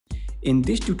In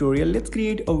this tutorial, let's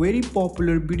create a very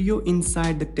popular video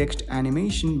inside the text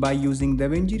animation by using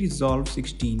Davinci Resolve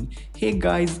 16. Hey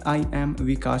guys, I am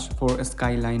Vikash for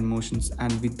Skyline Motions,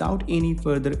 and without any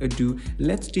further ado,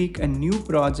 let's take a new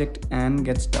project and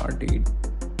get started.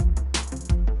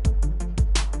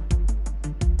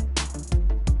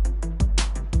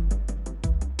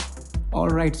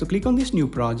 Alright, so click on this new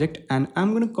project and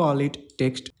I'm going to call it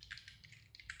text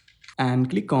and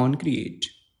click on create.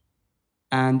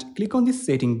 And click on this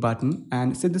setting button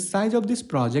and set the size of this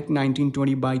project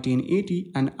 1920 by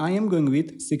 1080 and I am going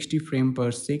with 60 frame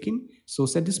per second. So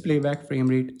set this playback frame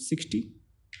rate 60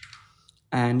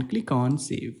 and click on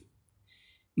save.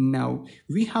 Now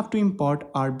we have to import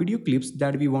our video clips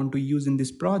that we want to use in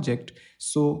this project.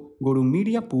 So go to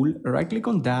media pool, right click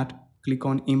on that, click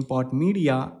on import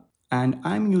media, and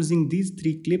I'm using these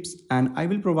 3 clips and I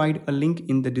will provide a link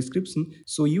in the description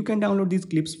so you can download these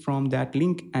clips from that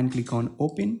link and click on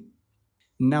open.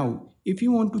 Now if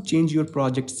you want to change your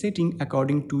project setting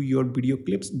according to your video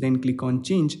clips, then click on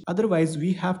change, otherwise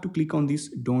we have to click on this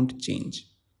don't change.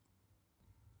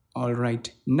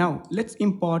 Alright, now let's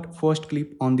import first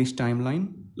clip on this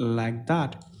timeline like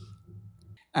that.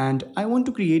 And I want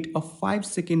to create a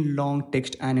 5-second long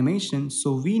text animation,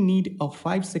 so we need a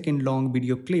 5-second long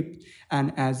video clip.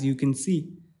 And as you can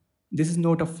see, this is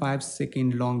not a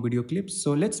 5-second long video clip,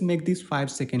 so let's make this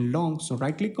 5-second long. So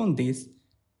right click on this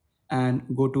and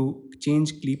go to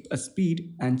change clip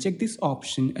speed and check this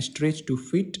option stretch to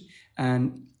fit,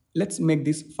 and let's make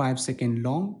this 5-second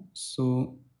long.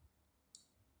 So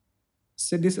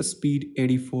set this speed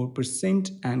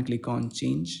 84% and click on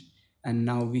change, and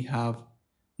now we have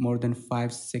more than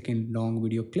 5-second long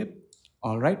video clip.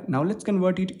 Alright, now let's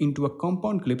convert it into a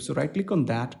compound clip. So right click on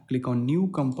that, click on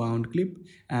new compound clip,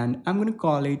 and I'm going to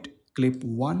call it clip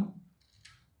 1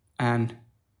 and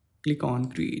click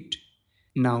on create.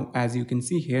 Now as you can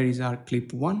see, here is our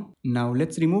clip 1. Now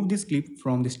let's remove this clip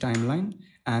from this timeline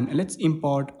and let's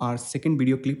import our second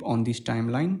video clip on this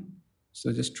timeline.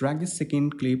 So just drag this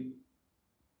second clip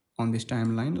on this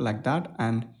timeline like that,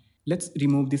 and let's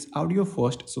remove this audio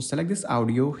first. So select this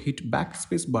audio, hit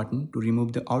backspace button to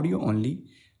remove the audio only,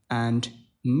 and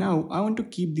now I want to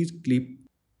keep this clip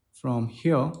from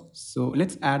here, so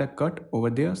let's add a cut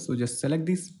over there. So just select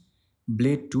this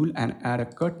blade tool and add a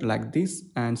cut like this,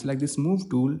 and select this move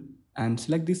tool and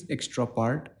select this extra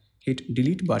part, hit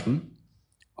delete button.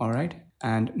 Alright,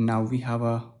 and now we have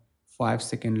a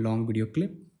 5-second long video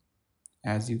clip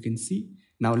as you can see.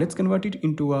 Now let's convert it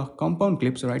into a compound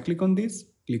clip. So right click on this,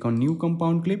 click on new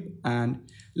compound clip, and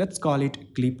let's call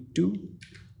it clip 2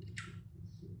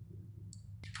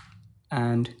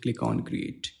 and click on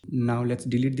create. Now let's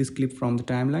delete this clip from the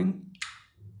timeline,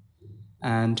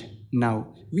 and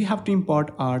now we have to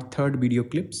import our third video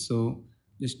clip. So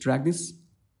just drag this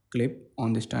clip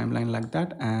on this timeline like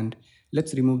that, and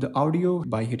let's remove the audio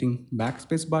by hitting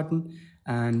backspace button,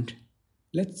 and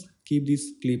let's keep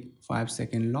this clip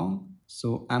 5-second long.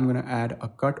 So I'm gonna add a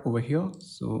cut over here.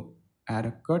 So add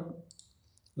a cut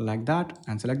like that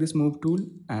and select this move tool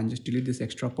and just delete this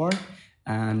extra part,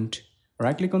 and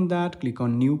right click on that, click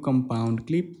on new compound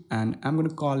clip, and I'm going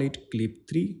to call it clip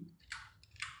 3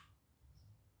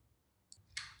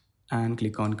 and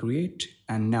click on create.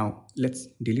 And now let's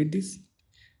delete this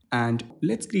and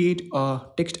let's create a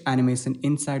text animation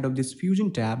inside of this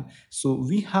fusion tab. So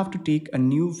we have to take a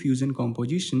new fusion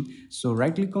composition. So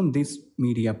right click on this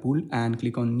media pool and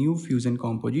click on new fusion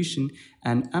composition,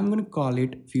 and I'm going to call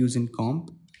it fusion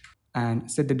comp, and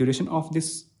set the duration of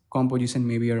this composition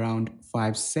maybe around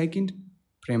 5 seconds,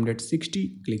 frame rate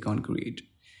 60, click on create,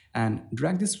 and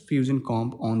drag this fusion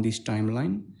comp on this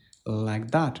timeline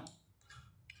like that.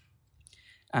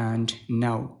 And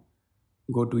now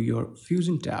go to your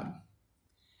fusion tab,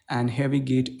 and here we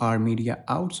get our media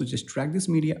out. So just drag this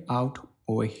media out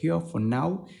over here for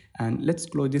now, and let's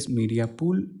close this media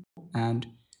pool and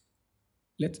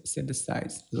let's set the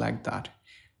size like that.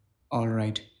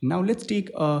 Alright, now let's take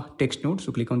a text node.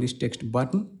 So click on this text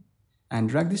button and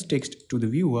drag this text to the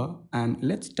viewer, and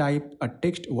let's type a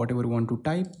text whatever you want to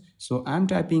type. So I'm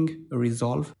typing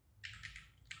resolve,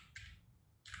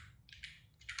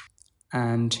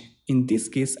 and in this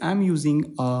case I'm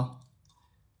using a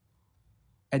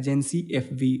agency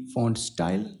FV font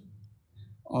style.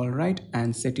 Alright,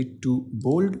 and set it to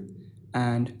bold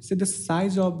and set the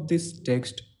size of this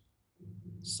text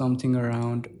something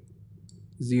around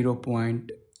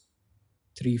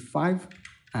 0.35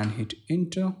 and hit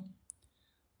enter.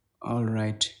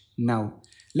 Alright, now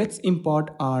let's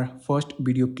import our first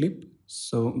video clip.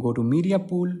 So go to media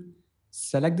pool,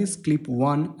 select this clip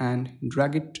 1 and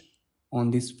drag it on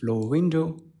this flow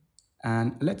window,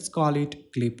 and let's call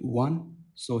it clip 1.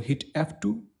 So hit F2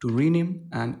 to rename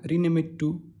and rename it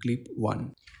to clip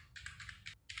 1.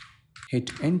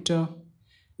 Hit enter.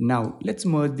 Now let's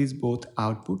merge these both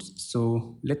outputs.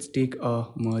 So let's take a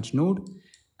merge node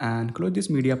and close this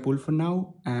media pool for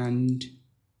now, and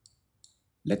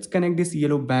let's connect this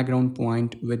yellow background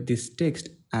point with this text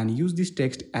and use this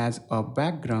text as a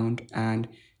background, and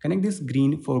connect this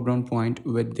green foreground point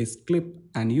with this clip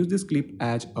and use this clip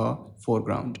as a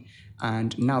foreground.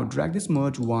 And now drag this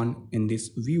merge one in this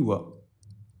viewer.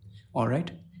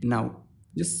 Alright, now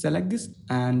just select this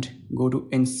and go to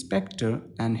inspector,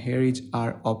 and here is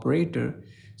our operator.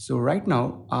 So right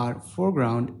now our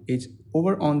foreground is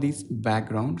over on this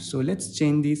background, so let's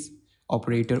change this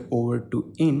operator over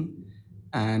to in,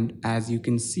 and as you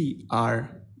can see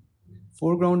our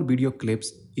foreground video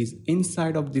clips is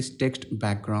inside of this text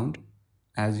background,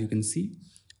 as you can see.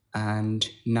 And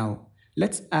now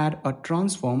let's add a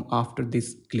transform after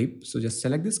this clip. So just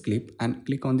select this clip and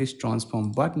click on this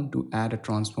transform button to add a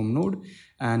transform node,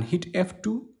 and hit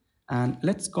F2, and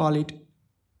let's call it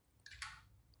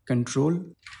control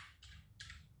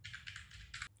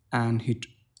and hit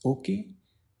OK.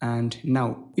 And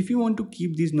now if you want to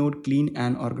keep this node clean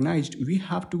and organized, we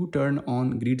have to turn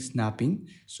on grid snapping.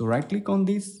 So right click on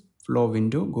this flow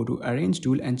window, go to arrange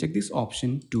tool and check this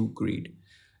option to grid,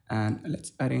 and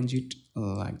let's arrange it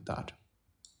like that.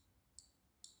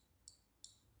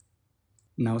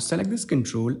 Now select this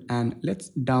control and let's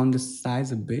down the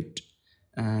size a bit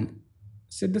and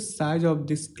set the size of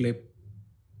this clip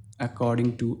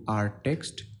according to our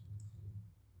text,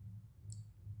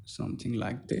 something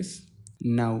like this.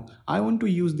 Now I want to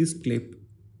use this clip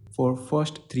for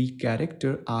first three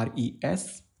character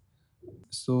RES.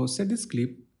 So set this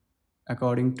clip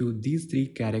according to these three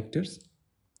characters.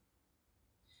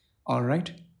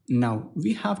 Alright, now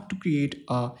we have to create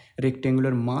a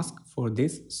rectangular mask for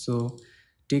this. So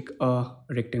take a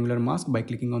rectangular mask by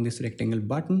clicking on this rectangle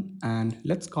button, and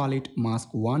let's call it mask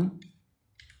 1.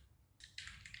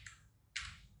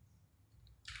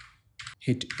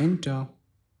 Hit enter,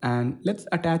 and let's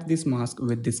attach this mask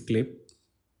with this clip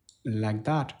like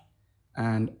that,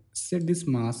 and set this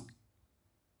mask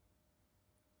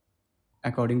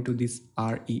according to this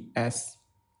RES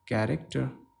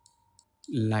character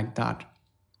like that.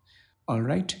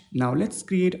 Alright, now let's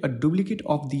create a duplicate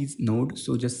of these nodes.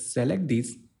 So just select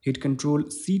this, hit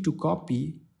Ctrl C to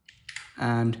copy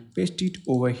and paste it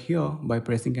over here by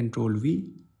pressing Ctrl V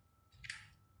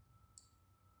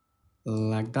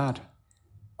like that.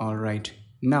 Alright,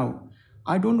 now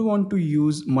I don't want to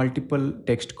use multiple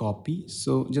text copy,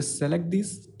 so just select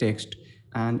this text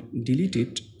and delete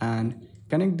it, and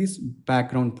connect this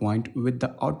background point with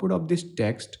the output of this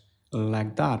text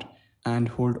like that, and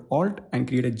hold Alt and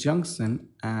create a junction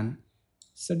and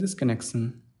set this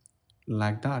connection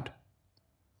like that.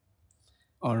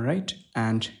 Alright,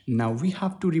 and now we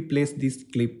have to replace this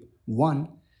clip 1.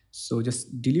 So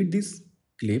just delete this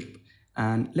clip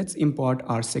and let's import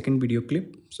our second video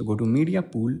clip. So go to media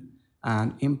pool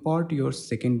and import your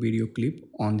second video clip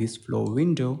on this flow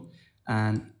window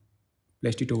and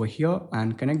place it over here,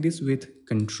 and connect this with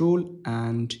control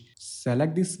and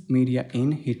select this media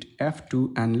in, hit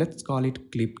F2 and let's call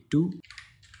it clip 2.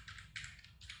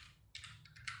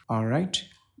 Alright,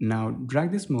 now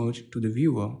drag this merge to the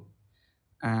viewer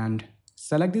and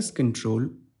select this control,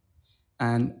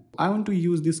 and I want to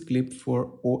use this clip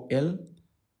for OL,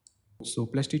 so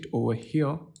place it over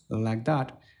here like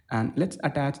that, and let's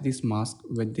attach this mask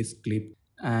with this clip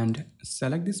and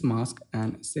select this mask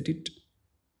and set it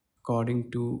according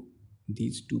to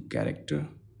these two character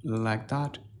like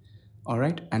that.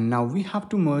 Alright, and now we have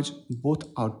to merge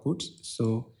both outputs.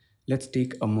 So let's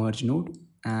take a merge node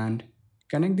and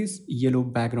connect this yellow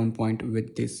background point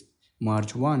with this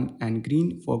merge 1 and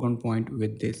green foreground point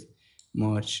with this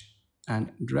merge,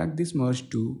 and drag this merge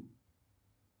to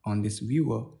on this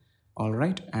viewer.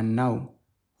 Alright, and now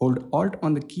hold Alt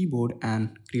on the keyboard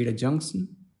and create a junction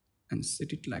and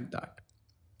set it like that.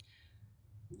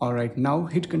 Alright, now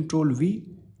hit Ctrl V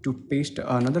to paste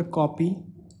another copy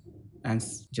and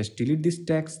just delete this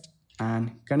text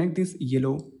and connect this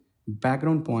yellow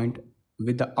background point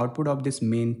with the output of this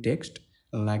main text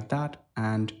like that,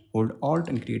 and hold Alt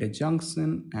and create a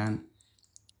junction and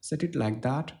set it like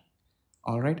that.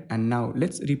 Alright, and now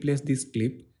let's replace this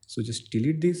clip. So just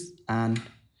delete this, and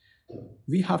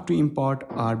we have to import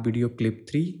our video clip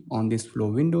 3 on this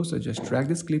flow window. So just drag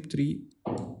this clip 3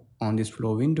 on this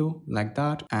flow window like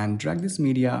that and drag this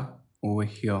media over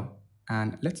here,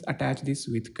 and let's attach this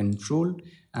with control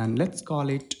and let's call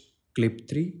it clip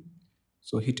 3.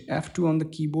 So hit F2 on the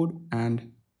keyboard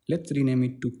and let's rename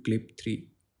it to clip 3.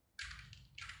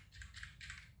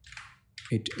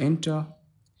 hit enter.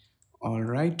 All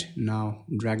right, now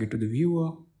drag it to the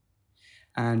viewer.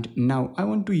 And now I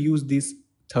want to use this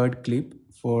third clip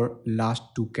for last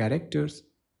two characters.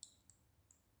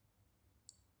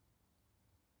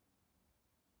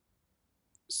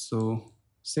 So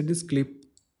set this clip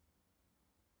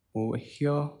over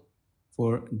here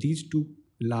for these two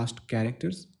last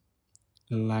characters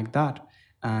like that.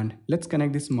 And let's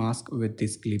connect this mask with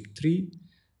this clip 3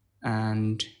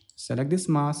 and select this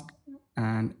mask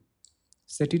and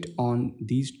set it on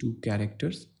these two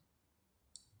characters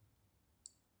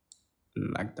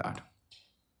like that.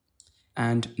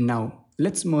 And now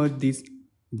let's merge these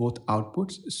both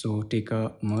outputs. So take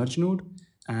a merge node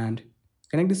and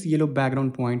connect this yellow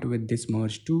background point with this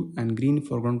merge 2 and green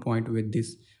foreground point with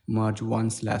this merge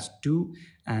 1/2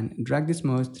 and drag this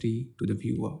merge 3 to the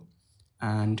viewer.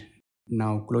 And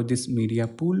now close this media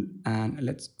pool and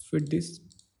let's fit this.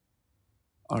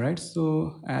 All right,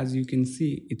 so as you can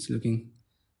see, it's looking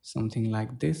something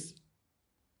like this.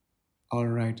 All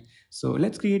right, so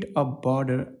let's create a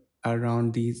border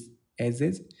around these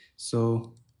edges.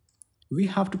 So we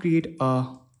have to create a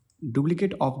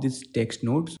duplicate of this text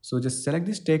node. So just select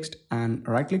this text and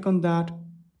right click on that,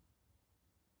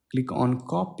 click on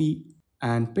copy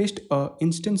and paste a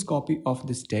instance copy of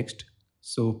this text.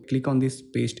 So click on this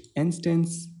paste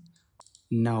instance.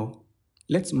 Now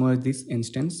let's merge this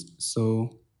instance. So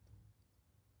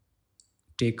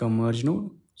take a merge node.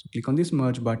 So click on this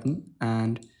merge button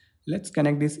and let's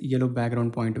connect this yellow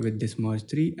background point with this merge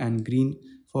 3 and green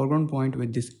foreground point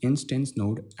with this instance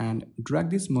node and drag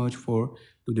this merge 4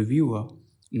 to the viewer.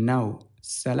 Now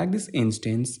select this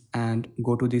instance and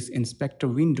go to this inspector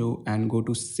window and go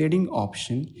to shading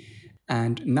option.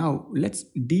 And now let's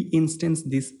de-instance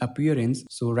this appearance.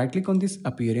 So right click on this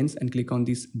appearance and click on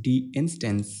this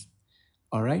de-instance.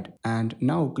 All right, and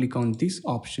now click on this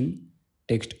option,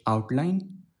 text outline.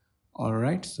 All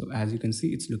right, so as you can see,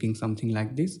 it's looking something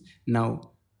like this.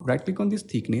 Now right click on this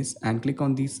thickness and click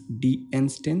on this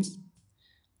de-instance.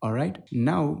 All right,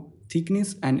 now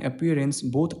thickness and appearance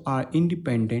both are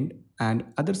independent and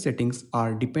other settings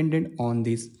are dependent on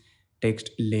this text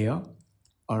layer.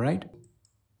 All right,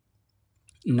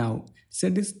 now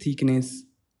set this thickness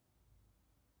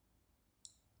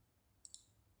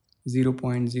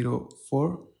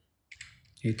 0.04,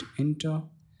 hit enter.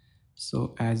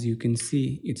 So as you can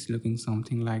see, it's looking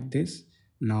something like this.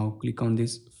 Now click on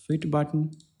this fit button.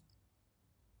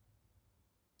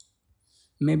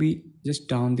 Maybe just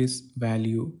down this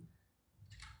value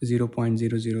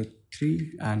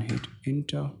 0.003 and hit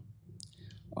enter.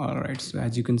 All right, so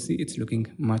as you can see, it's looking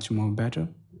much more better.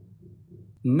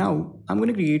 Now I'm going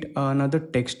to create another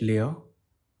text layer.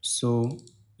 So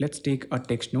let's take a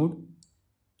text node,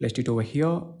 place it over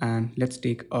here, and let's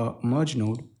take a merge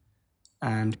node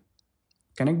and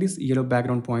connect this yellow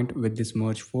background point with this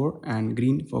merge 4 and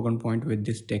green foreground point with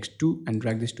this text 2 and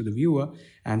drag this to the viewer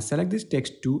and select this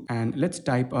text 2 and let's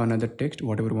type another text,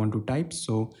 whatever you want to type.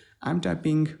 So I'm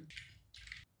typing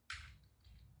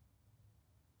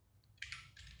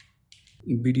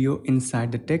video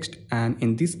inside the text, and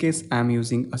in this case I'm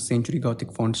using a Century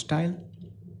Gothic font style.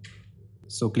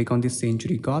 So click on this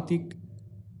Century Gothic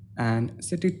and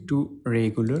set it to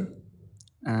regular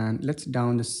and let's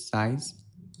down the size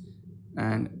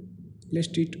and place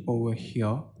it over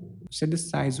here. Set the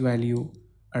size value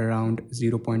around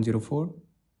 0.04,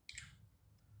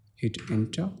 hit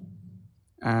enter,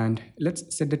 and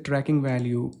let's set the tracking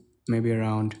value maybe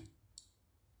around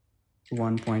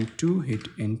 1.2, hit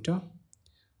enter.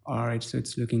 All right, so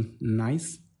it's looking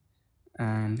nice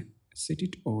and set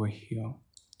it over here.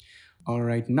 All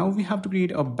right, now we have to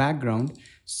create a background.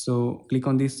 So click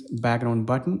on this background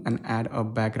button and add a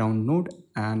background node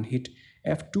and hit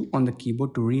F2 on the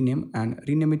keyboard to rename and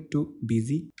rename it to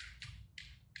busy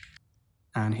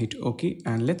and hit OK.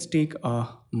 And let's take a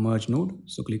merge node.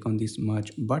 So click on this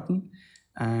merge button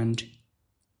and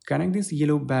connect this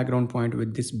yellow background point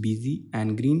with this busy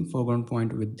and green foreground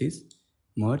point with this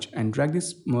merge and drag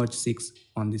this merge 6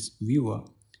 on this viewer.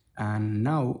 And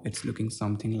now it's looking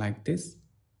something like this.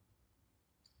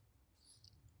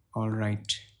 All right,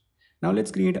 now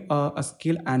let's create a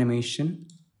scale animation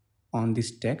on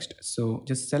this text. So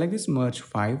just select this merge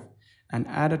 5 and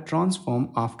add a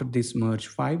transform after this merge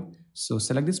 5. So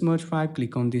select this merge 5,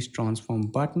 click on this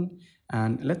transform button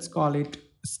and let's call it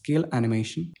scale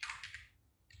animation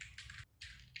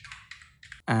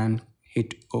and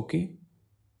hit OK.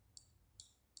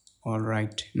 All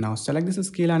right, now select this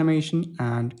scale animation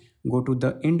and go to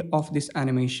the end of this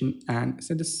animation and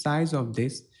set the size of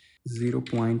this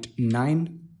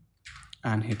 0.9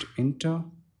 and hit enter.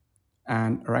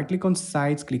 and right click on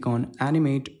size, click on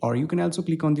animate, or you can also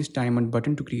click on this diamond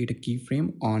button to create a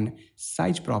keyframe on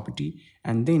size property,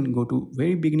 and then go to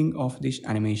very beginning of this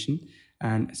animation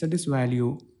and set this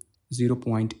value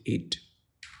 0.8.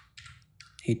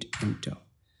 Hit enter,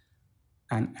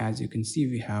 and as you can see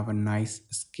we have a nice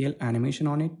scale animation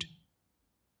on it.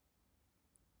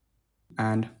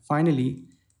 And finally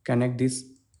connect this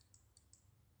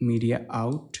media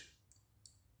out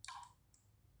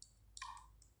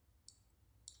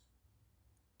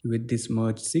with this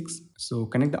merge 6. So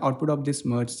connect the output of this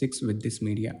merge 6 with this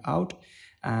media out,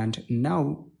 and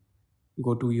now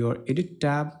go to your edit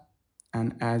tab,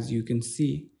 and as you can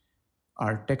see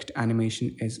our text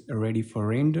animation is ready for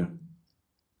render.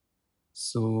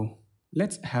 So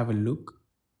let's have a look.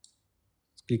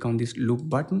 Click on this loop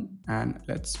button and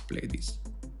let's play this.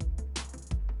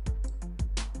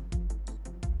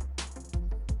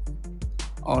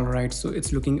 Alright, so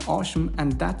it's looking awesome,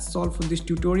 and that's all for this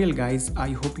tutorial guys. I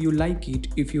hope you like it.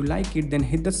 If you like it, then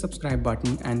hit the subscribe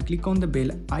button and click on the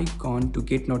bell icon to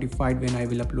get notified when I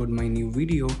will upload my new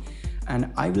video,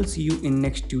 and I will see you in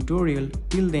next tutorial.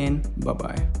 Till then, bye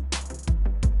bye.